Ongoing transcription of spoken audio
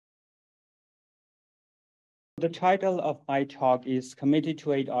The title of my talk is Committed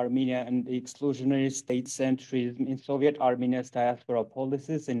to Aid Armenia and the Exclusionary State-Centrism in Soviet Armenia's Diaspora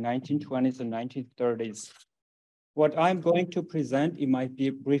Policies in 1920s and 1930s. What I'm going to present in my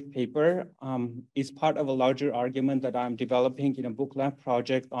brief paper is part of a larger argument that I'm developing in a book-length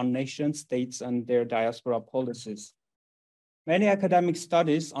project on nation states and their diaspora policies. Many academic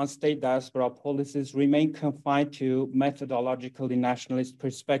studies on state diaspora policies remain confined to methodologically nationalist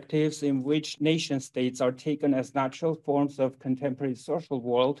perspectives in which nation states are taken as natural forms of contemporary social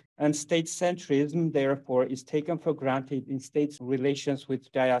world, and state-centrism, therefore, is taken for granted in states' relations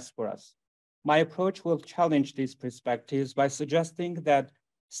with diasporas. My approach will challenge these perspectives by suggesting that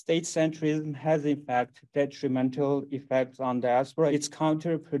state-centrism has, in fact, detrimental effects on diaspora. It's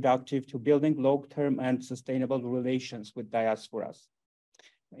counterproductive to building long-term and sustainable relations with diasporas.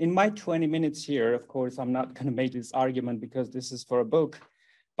 In my 20 minutes here, of course, I'm not going to make this argument because this is for a book.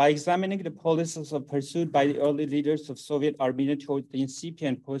 By examining the policies pursued by the early leaders of Soviet Armenia towards the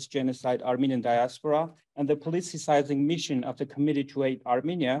incipient post-genocide Armenian diaspora and the politicizing mission of the Committee to Aid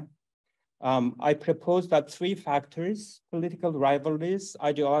Armenia, I propose that three factors, political rivalries,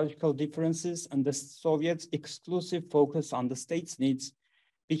 ideological differences, and the Soviets' exclusive focus on the state's needs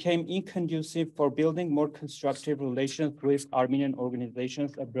became inconducive for building more constructive relations with Armenian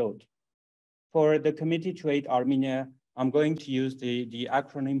organizations abroad. For the Committee to Aid Armenia, I'm going to use the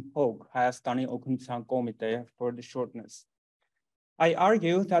acronym HOAG, Hayastani Ognutyan Komite, for the shortness. I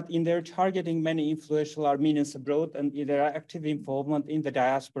argue that in their targeting many influential Armenians abroad and in their active involvement in the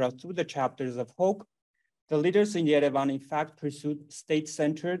diaspora through the chapters of HOAG, the leaders in Yerevan, in fact, pursued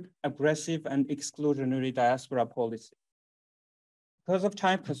state-centered, aggressive, and exclusionary diaspora policy. Because of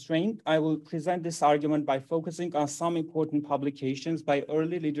time constraint, I will present this argument by focusing on some important publications by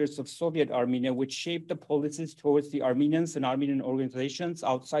early leaders of Soviet Armenia, which shaped the policies towards the Armenians and Armenian organizations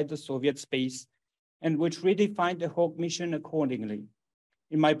outside the Soviet space, and which redefined the HOAG mission accordingly.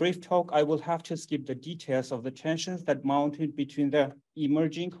 In my brief talk, I will have to skip the details of the tensions that mounted between the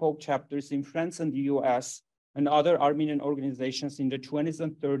emerging HOAG chapters in France and the US and other Armenian organizations in the 20s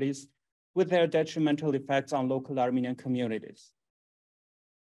and 30s with their detrimental effects on local Armenian communities.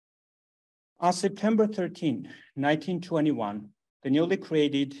 On September 13, 1921, the newly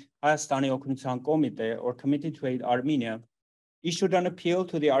created Hayastani Ognutyan Komite, or Committee to Aid Armenia, issued an appeal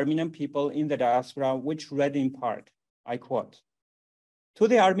to the Armenian people in the diaspora, which read in part, I quote, "To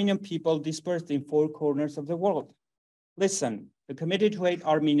the Armenian people dispersed in four corners of the world, listen, the Committee to Aid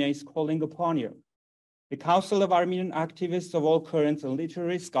Armenia is calling upon you. The Council of Armenian activists of all currents and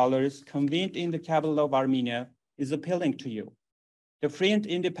literary scholars convened in the capital of Armenia is appealing to you. The free and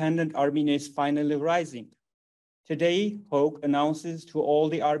independent Armenia is finally rising. Today, HOAG announces to all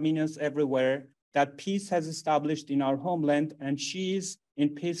the Armenians everywhere that peace has established in our homeland and she is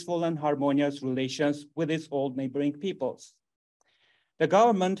in peaceful and harmonious relations with its old neighboring peoples. The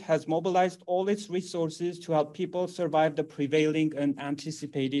government has mobilized all its resources to help people survive the prevailing and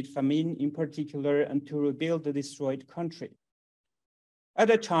anticipated famine in particular and to rebuild the destroyed country. At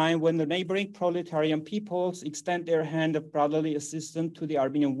a time when the neighboring proletarian peoples extend their hand of brotherly assistance to the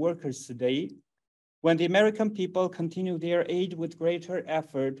Armenian workers today, when the American people continue their aid with greater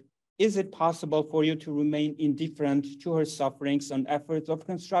effort, is it possible for you to remain indifferent to her sufferings and efforts of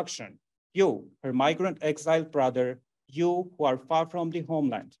construction? You, her migrant exiled brother, you who are far from the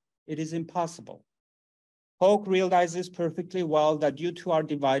homeland, it is impossible. HOAG realizes perfectly well that you two are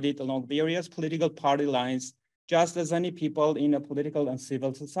divided along various political party lines, just as any people in a political and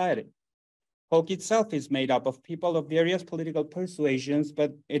civil society. HOAG itself is made up of people of various political persuasions,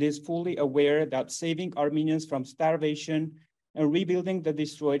 but it is fully aware that saving Armenians from starvation and rebuilding the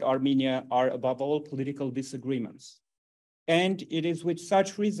destroyed Armenia are above all political disagreements. And it is with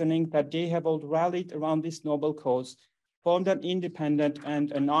such reasoning that they have all rallied around this noble cause, formed an independent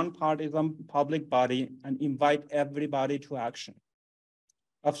and a non-partisan public body, and invite everybody to action.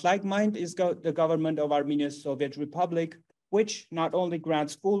 Of like mind is the government of Armenia's Soviet Republic, which not only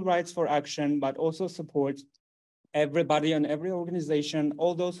grants full rights for action, but also supports everybody and every organization,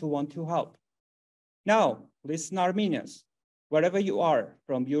 all those who want to help. Now, listen, Armenians, wherever you are,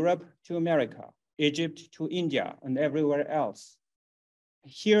 from Europe to America, Egypt to India, and everywhere else,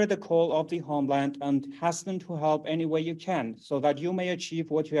 hear the call of the homeland and hasten to help any way you can so that you may achieve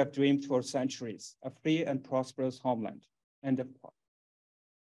what you have dreamed for centuries, a free and prosperous homeland. End of quote.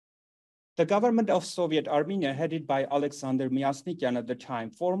 The government of Soviet Armenia, headed by Alexander Myasnikyan at the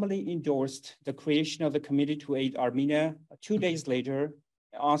time, formally endorsed the creation of the Committee to Aid Armenia 2 days later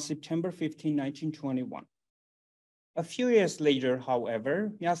on September 15, 1921. A few years later, however,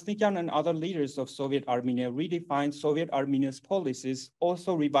 Myasnikyan and other leaders of Soviet Armenia redefined Soviet Armenia's policies,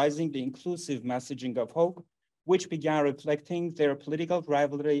 also revising the inclusive messaging of HOAG which began reflecting their political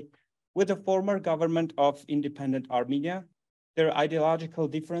rivalry with the former government of independent Armenia, their ideological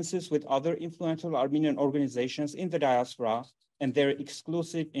differences with other influential Armenian organizations in the diaspora, and their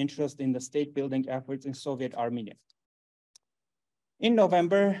exclusive interest in the state-building efforts in Soviet Armenia. In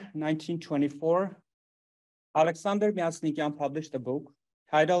November 1924, Alexander Myasnikyan published a book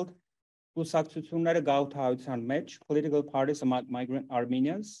titled Political Parties Among Migrant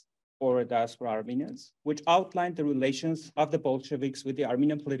Armenians, or Diaspora Armenians, which outlined the relations of the Bolsheviks with the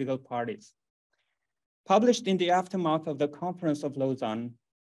Armenian political parties. Published in the aftermath of the Conference of Lausanne,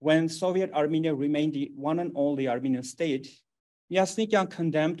 when Soviet Armenia remained the one and only Armenian state, Myasnikyan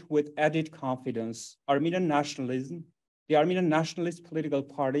condemned with added confidence Armenian nationalism, the Armenian nationalist political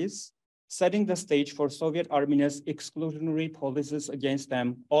parties, setting the stage for Soviet Armenia's exclusionary policies against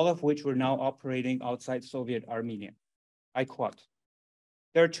them, all of which were now operating outside Soviet Armenia. I quote,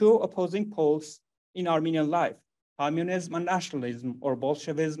 "There are two opposing poles in Armenian life, communism and nationalism, or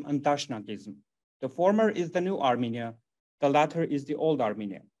Bolshevism and Dashnakism. The former is the new Armenia, the latter is the old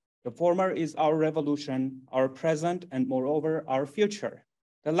Armenia. The former is our revolution, our present, and moreover, our future.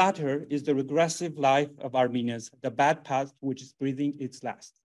 The latter is the regressive life of Armenians, the bad past which is breathing its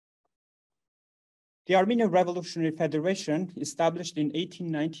last." The Armenian Revolutionary Federation, established in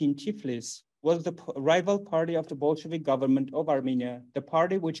 1819 Tiflis, was the rival party of the Bolshevik government of Armenia, the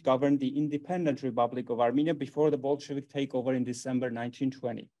party which governed the independent Republic of Armenia before the Bolshevik takeover in December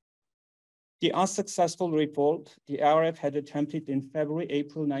 1920. The unsuccessful revolt the ARF had attempted in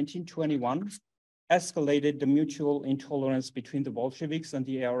February-April 1921 escalated the mutual intolerance between the Bolsheviks and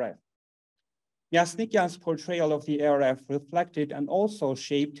the ARF. Myasnikyan's portrayal of the ARF reflected and also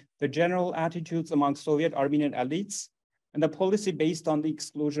shaped the general attitudes among Soviet Armenian elites and the policy based on the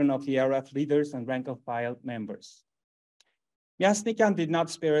exclusion of the ARF leaders and rank-and-file members. Myasnikyan did not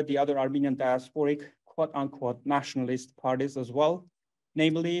spare the other Armenian diasporic quote-unquote nationalist parties as well,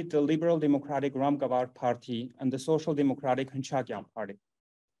 namely the Liberal Democratic Ramgavar Party and the Social Democratic Hunchakyan Party.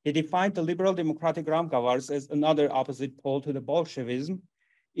 He defined the Liberal Democratic Ramgavars as another opposite pole to the Bolshevism,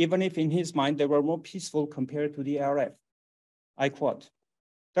 even if in his mind they were more peaceful compared to the ARF. I quote,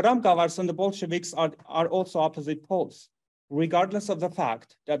 "The Ramgavars and the Bolsheviks are also opposite poles. Regardless of the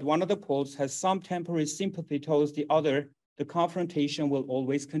fact that one of the poles has some temporary sympathy towards the other, the confrontation will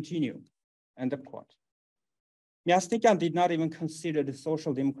always continue." End of quote. Myasnikyan did not even consider the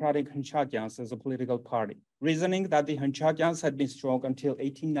Social Democratic Hunchakyans as a political party, reasoning that the Hunchakyans had been strong until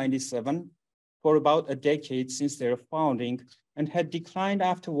 1897, for about a decade since their founding, and had declined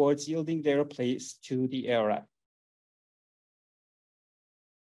afterwards, yielding their place to the ARF.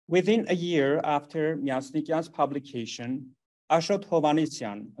 Within a year after Myasnikyan's publication, Ashot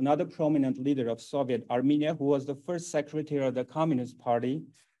Hovhannisyan, another prominent leader of Soviet Armenia, who was the first secretary of the Communist Party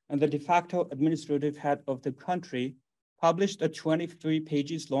and the de facto administrative head of the country, published a 23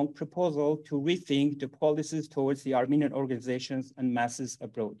 pages long proposal to rethink the policies towards the Armenian organizations and masses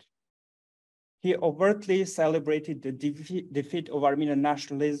abroad. He overtly celebrated the defeat of Armenian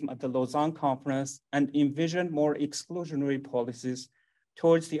nationalism at the Lausanne Conference and envisioned more exclusionary policies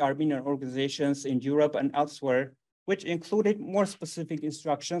towards the Armenian organizations in Europe and elsewhere, which included more specific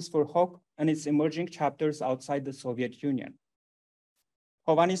instructions for HOK and its emerging chapters outside the Soviet Union.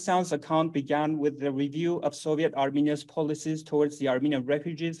 Hovhannisyan's account began with the review of Soviet Armenia's policies towards the Armenian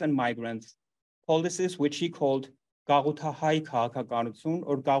refugees and migrants, policies which he called Գաղութահայ քաղաքականություն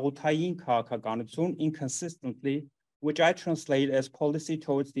or Գաղութային քաղաքականություն inconsistently, which I translate as policy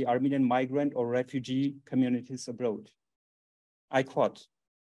towards the Armenian migrant or refugee communities abroad. I quote,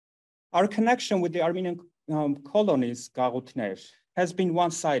 "Our connection with the Armenian colonies, Գաղութներ, has been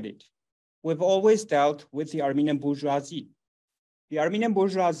one-sided. We've always dealt with the Armenian bourgeoisie. The Armenian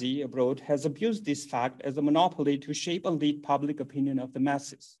bourgeoisie abroad has abused this fact as a monopoly to shape and lead public opinion of the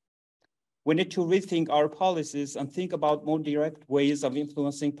masses. We need to rethink our policies and think about more direct ways of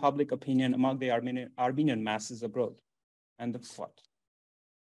influencing public opinion among the Armenian masses abroad." End of quote.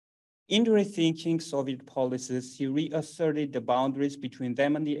 In rethinking Soviet policies, he reasserted the boundaries between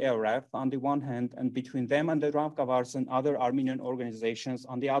them and the ARF on the one hand, and between them and the Ramgavars and other Armenian organizations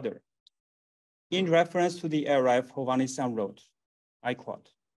on the other. In reference to the ARF, Hovhannisyan wrote, I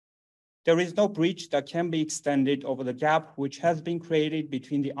quote, "There is no breach that can be extended over the gap which has been created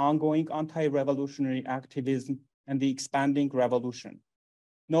between the ongoing anti-revolutionary activism and the expanding revolution.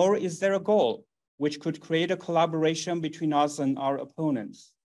 Nor is there a goal which could create a collaboration between us and our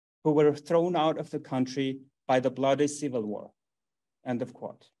opponents, who were thrown out of the country by the bloody civil war." End of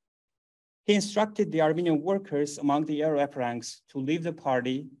quote. He instructed the Armenian workers among the ARF ranks to leave the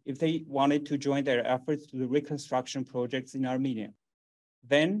party if they wanted to join their efforts to the reconstruction projects in Armenia.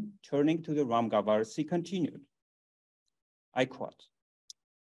 Then, turning to the Ramgavars, he continued, I quote,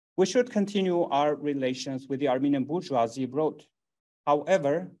 "We should continue our relations with the Armenian bourgeoisie abroad.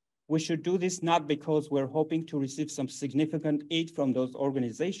 However, we should do this not because we're hoping to receive some significant aid from those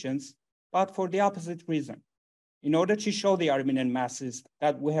organizations, but for the opposite reason. In order to show the Armenian masses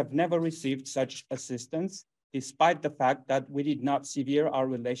that we have never received such assistance, despite the fact that we did not sever our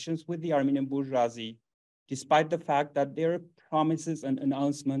relations with the Armenian bourgeoisie, despite the fact that their promises and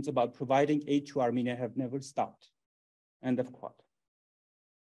announcements about providing aid to Armenia have never stopped." End of quote.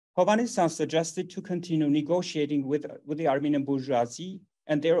 Hovhannisyan suggested to continue negotiating with the Armenian bourgeoisie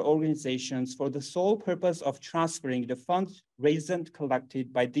and their organizations for the sole purpose of transferring the funds raised and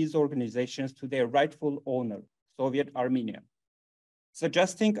collected by these organizations to their rightful owner, Soviet Armenia.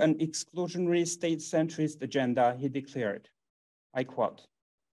 Suggesting an exclusionary state-centrist agenda, he declared, I quote,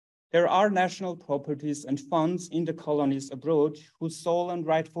 "There are national properties and funds in the colonies abroad whose sole and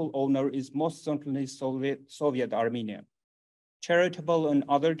rightful owner is most certainly Soviet Armenia. Charitable and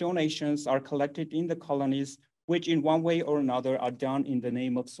other donations are collected in the colonies, which in one way or another are done in the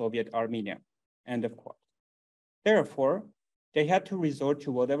name of Soviet Armenia." End of quote. Therefore, they had to resort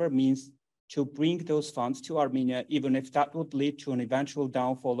to whatever means to bring those funds to Armenia, even if that would lead to an eventual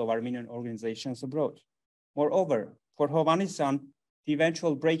downfall of Armenian organizations abroad. Moreover, for Hovhannisyan, the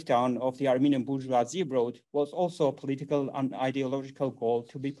eventual breakdown of the Armenian bourgeoisie abroad was also a political and ideological goal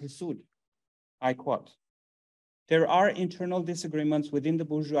to be pursued. I quote, "There are internal disagreements within the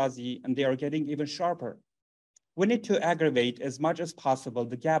bourgeoisie, and they are getting even sharper. We need to aggravate as much as possible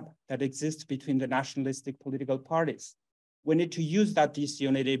the gap that exists between the nationalistic political parties. We need to use that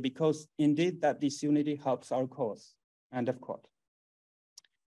disunity because indeed that disunity helps our cause." End of quote.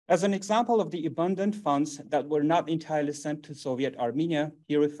 As an example of the abundant funds that were not entirely sent to Soviet Armenia,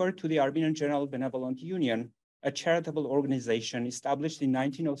 he referred to the Armenian General Benevolent Union, a charitable organization established in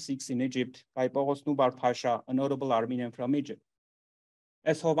 1906 in Egypt by Boghos Nubar Pasha, a notable Armenian from Egypt.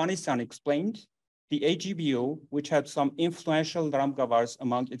 As Hovhannisyan explained, the AGBU, which had some influential Ramgavars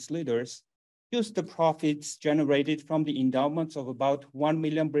among its leaders, used the profits generated from the endowments of about 1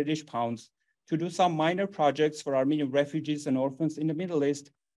 million British pounds to do some minor projects for Armenian refugees and orphans in the Middle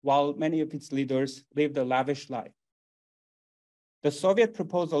East, while many of its leaders lived a lavish life. The Soviet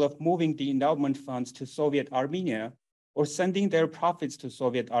proposal of moving the endowment funds to Soviet Armenia or sending their profits to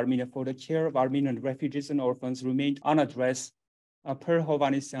Soviet Armenia for the care of Armenian refugees and orphans remained unaddressed per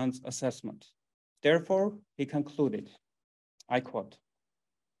Hovhannisyan's assessment. Therefore, he concluded, I quote,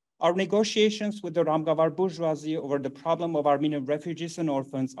 "Our negotiations with the Ramgavar bourgeoisie over the problem of Armenian refugees and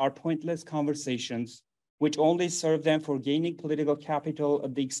orphans are pointless conversations which only serve them for gaining political capital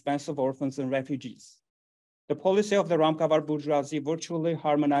at the expense of orphans and refugees. The policy of the Ramgavar bourgeoisie virtually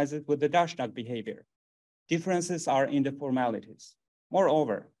harmonizes with the Dashnak behavior. Differences are in the formalities.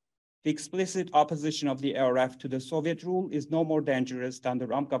 Moreover, the explicit opposition of the ARF to the Soviet rule is no more dangerous than the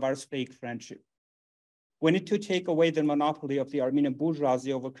Ramgavar's fake friendship. We need to take away the monopoly of the Armenian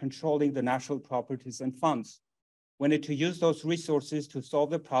bourgeoisie over controlling the national properties and funds. We need to use those resources to solve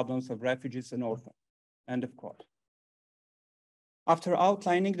the problems of refugees and orphans." End of quote. After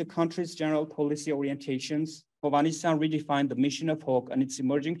outlining the country's general policy orientations, Hovhannisyan redefined the mission of HOKE and its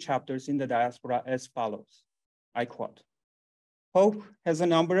emerging chapters in the diaspora as follows. I quote, "HOKE has a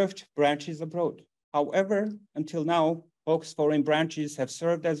number of branches abroad. However, until now, HOKE's foreign branches have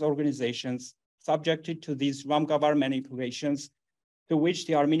served as organizations subjected to these Ramgavar manipulations, to which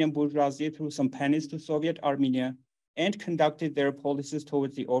the Armenian bourgeoisie threw some pennies to Soviet Armenia and conducted their policies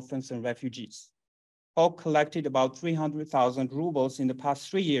towards the orphans and refugees. HOKE collected about 300,000 rubles in the past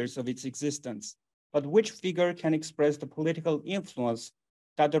 3 years of its existence, but which figure can express the political influence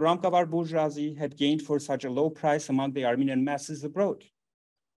that the Ramgavar bourgeoisie had gained for such a low price among the Armenian masses abroad?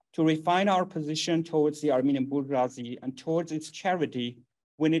 To refine our position towards the Armenian bourgeoisie and towards its charity,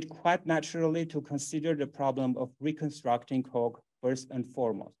 we need quite naturally to consider the problem of reconstructing HOKE first and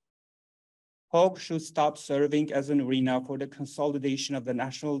foremost. HOKE should stop serving as an arena for the consolidation of the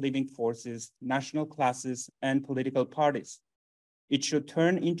national living forces, national classes, and political parties. It should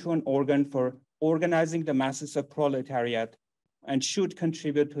turn into an organ for organizing the masses of proletariat and should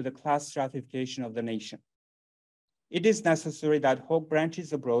contribute to the class stratification of the nation. It is necessary that HOKE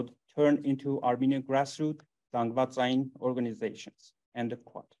branches abroad turn into Armenian grassroots Zangvatzayin organizations." End of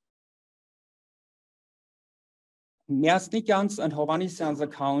quote. Myasnikyan's and Hovhannisyan's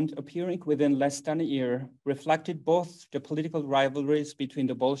account, appearing within less than a year, reflected both the political rivalries between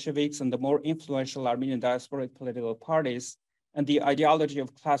the Bolsheviks and the more influential Armenian diasporic political parties and the ideology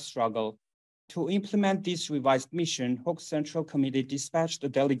of class struggle. To implement this revised mission, HOKE's Central Committee dispatched a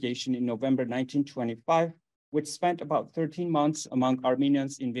delegation in November 1925 which spent about 13 months among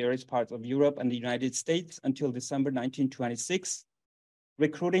Armenians in various parts of Europe and the United States until December 1926,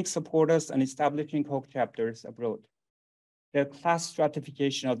 recruiting supporters and establishing Hoc chapters abroad. The class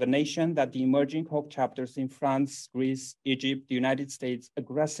stratification of the nation that the emerging Hoc chapters in France, Greece, Egypt, the United States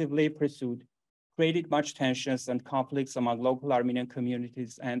aggressively pursued created much tensions and conflicts among local Armenian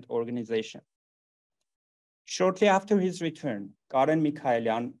communities and organizations. Shortly after his return, Karen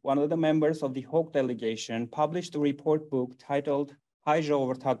Mikhaelian, one of the members of the Hoc delegation, published a report book titled Հայ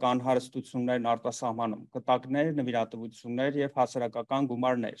ժողովրդական հարստություններն արտասահմանում, կտակներ, նվիրատվություններ և հասարակական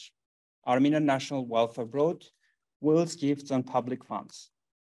գումարներ, Armenian National Wealth Abroad, Wills, Gifts, and Public Funds.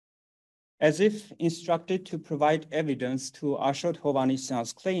 As if instructed to provide evidence to Ashot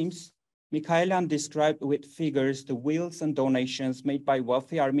Hovanesyan's claims, Mikhaelian described with figures the wills and donations made by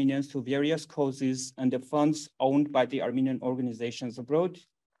wealthy Armenians to various causes and the funds owned by the Armenian organizations abroad,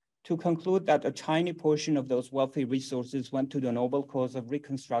 to conclude that a tiny portion of those wealthy resources went to the noble cause of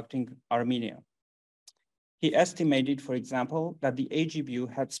reconstructing Armenia. He estimated, for example, that the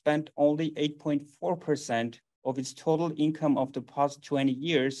AGBU had spent only 8.4% of its total income of the past 20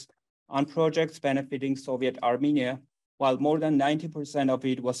 years on projects benefiting Soviet Armenia, while more than 90% of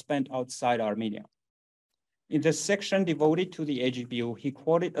it was spent outside Armenia. In the section devoted to the AGBU, he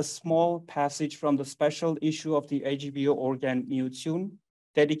quoted a small passage from the special issue of the AGBU organ Miutsun,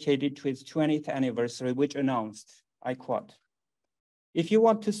 dedicated to its 20th anniversary, which announced, I quote, "If you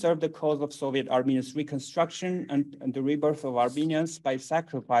want to serve the cause of Soviet Armenia's reconstruction and the rebirth of Armenians by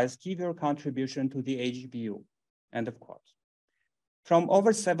sacrifice, give your contribution to the AGBU," end of quote. From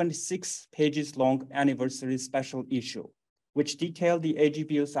over 76 pages long anniversary special issue, which detailed the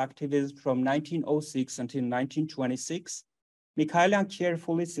AGBU's activism from 1906 until 1926, Mikhaelian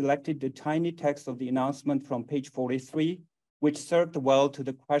carefully selected the tiny text of the announcement from page 43, which served well to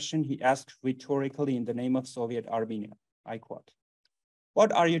the question he asked rhetorically in the name of Soviet Armenia. I quote,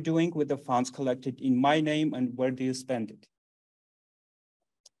 "What are you doing with the funds collected in my name and where do you spend it?"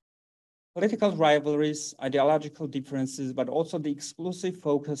 Political rivalries, ideological differences, but also the exclusive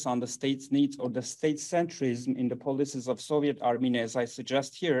focus on the state's needs or the state-centrism in the policies of Soviet Armenia, as I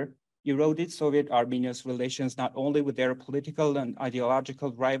suggest here, eroded Soviet Armenia's relations not only with their political and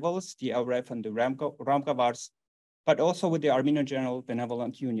ideological rivals, the LRF and the Ramgavars, but also with the Armenian General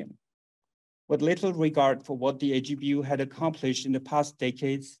Benevolent Union. With little regard for what the AGBU had accomplished in the past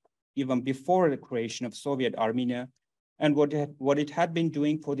decades, even before the creation of Soviet Armenia, and what it had been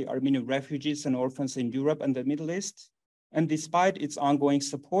doing for the Armenian refugees and orphans in Europe and the Middle East, and despite its ongoing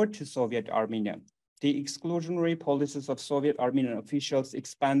support to Soviet Armenia, the exclusionary policies of Soviet Armenian officials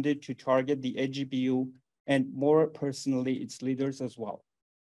expanded to target the AGBU and more personally its leaders as well.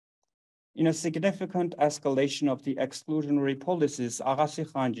 In a significant escalation of the exclusionary policies, Aghasi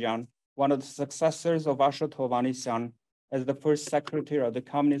Khanjian, one of the successors of Ashot Hovanesyan as the first secretary of the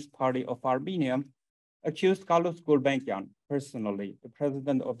Communist Party of Armenia, accused Carlos Gulbenkian, personally, the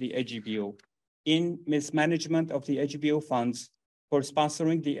president of the AGBU, in mismanagement of the AGBU funds for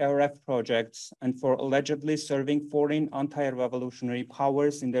sponsoring the LRF projects and for allegedly serving foreign anti-revolutionary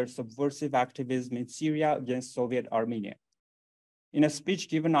powers in their subversive activism in Syria against Soviet Armenia. In a speech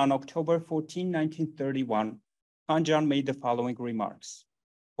given on October 14, 1931, Khanjian made the following remarks,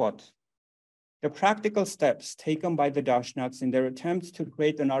 quote, "The practical steps taken by the Dashnaks in their attempts to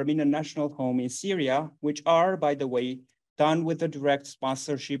create an Armenian national home in Syria, which are, by the way, done with the direct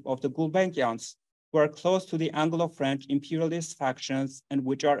sponsorship of the Gulbenkians, who are close to the Anglo-French imperialist factions and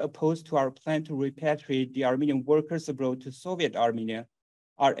which are opposed to our plan to repatriate the Armenian workers abroad to Soviet Armenia,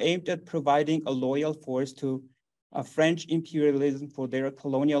 are aimed at providing a loyal force to French imperialism for their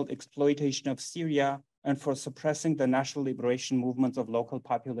colonial exploitation of Syria and for suppressing the national liberation movements of local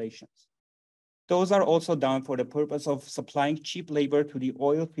populations. Those are also done for the purpose of supplying cheap labor to the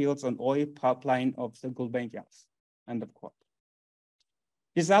oil fields and oil pipeline of the Gulbenkians," end of quote.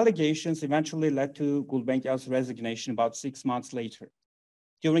 These allegations eventually led to Gulbenkian's resignation about 6 months later.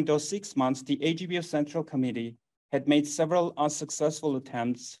 During those 6 months, the AGBU Central Committee had made several unsuccessful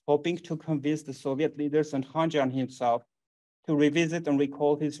attempts, hoping to convince the Soviet leaders and Khanjian himself to revisit and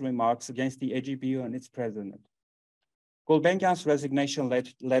recall his remarks against the AGBU and its president. Gulbenkian's resignation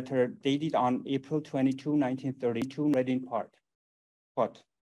letter dated on April 22, 1932, read in part, quote,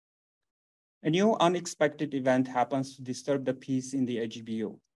 "A new unexpected event happens to disturb the peace in the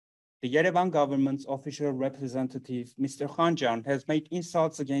AGBU. The Yerevan government's official representative, Mr. Khanjian, has made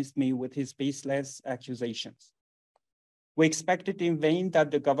insults against me with his baseless accusations. We expected in vain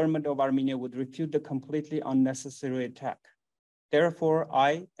that the government of Armenia would refute the completely unnecessary attack. Therefore,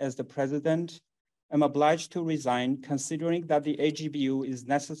 I, as the president am obliged to resign, considering that the AGBU is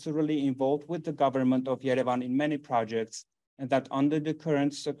necessarily involved with the government of Yerevan in many projects, and that under the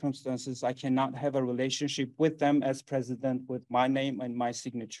current circumstances, I cannot have a relationship with them as president with my name and my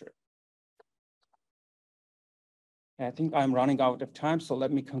signature. I think I'm running out of time, so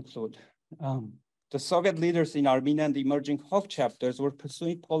let me conclude. The Soviet leaders in Armenia and the emerging HOK chapters were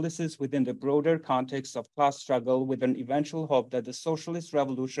pursuing policies within the broader context of class struggle with an eventual hope that the socialist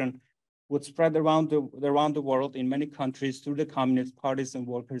revolution would spread around the world in many countries through the communist parties and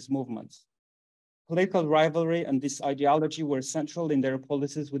workers' movements. Political rivalry and this ideology were central in their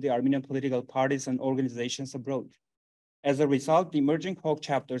policies with the Armenian political parties and organizations abroad. As a result, the emerging HOK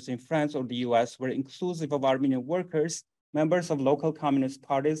chapters in France or the US were inclusive of Armenian workers, members of local communist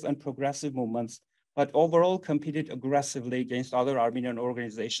parties and progressive movements, but overall competed aggressively against other Armenian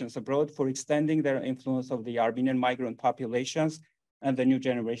organizations abroad for extending their influence of the Armenian migrant populations and the new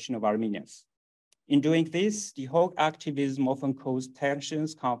generation of Armenians. In doing this, the HOK activism often caused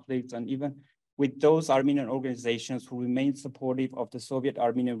tensions, conflicts, and even with those Armenian organizations who remained supportive of the Soviet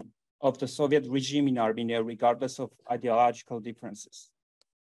regime in Armenia, regardless of ideological differences.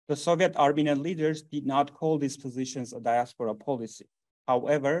 The Soviet Armenian leaders did not call these positions a diaspora policy.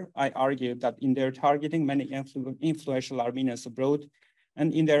 However, I argued that in their targeting many influential Armenians abroad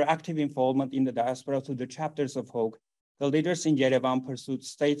and in their active involvement in the diaspora through the chapters of HOK, the leaders in Yerevan pursued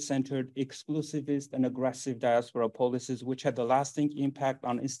state-centered, exclusivist, and aggressive diaspora policies which had a lasting impact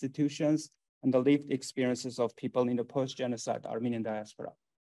on institutions and the lived experiences of people in the post-genocide Armenian diaspora.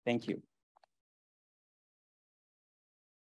 Thank you.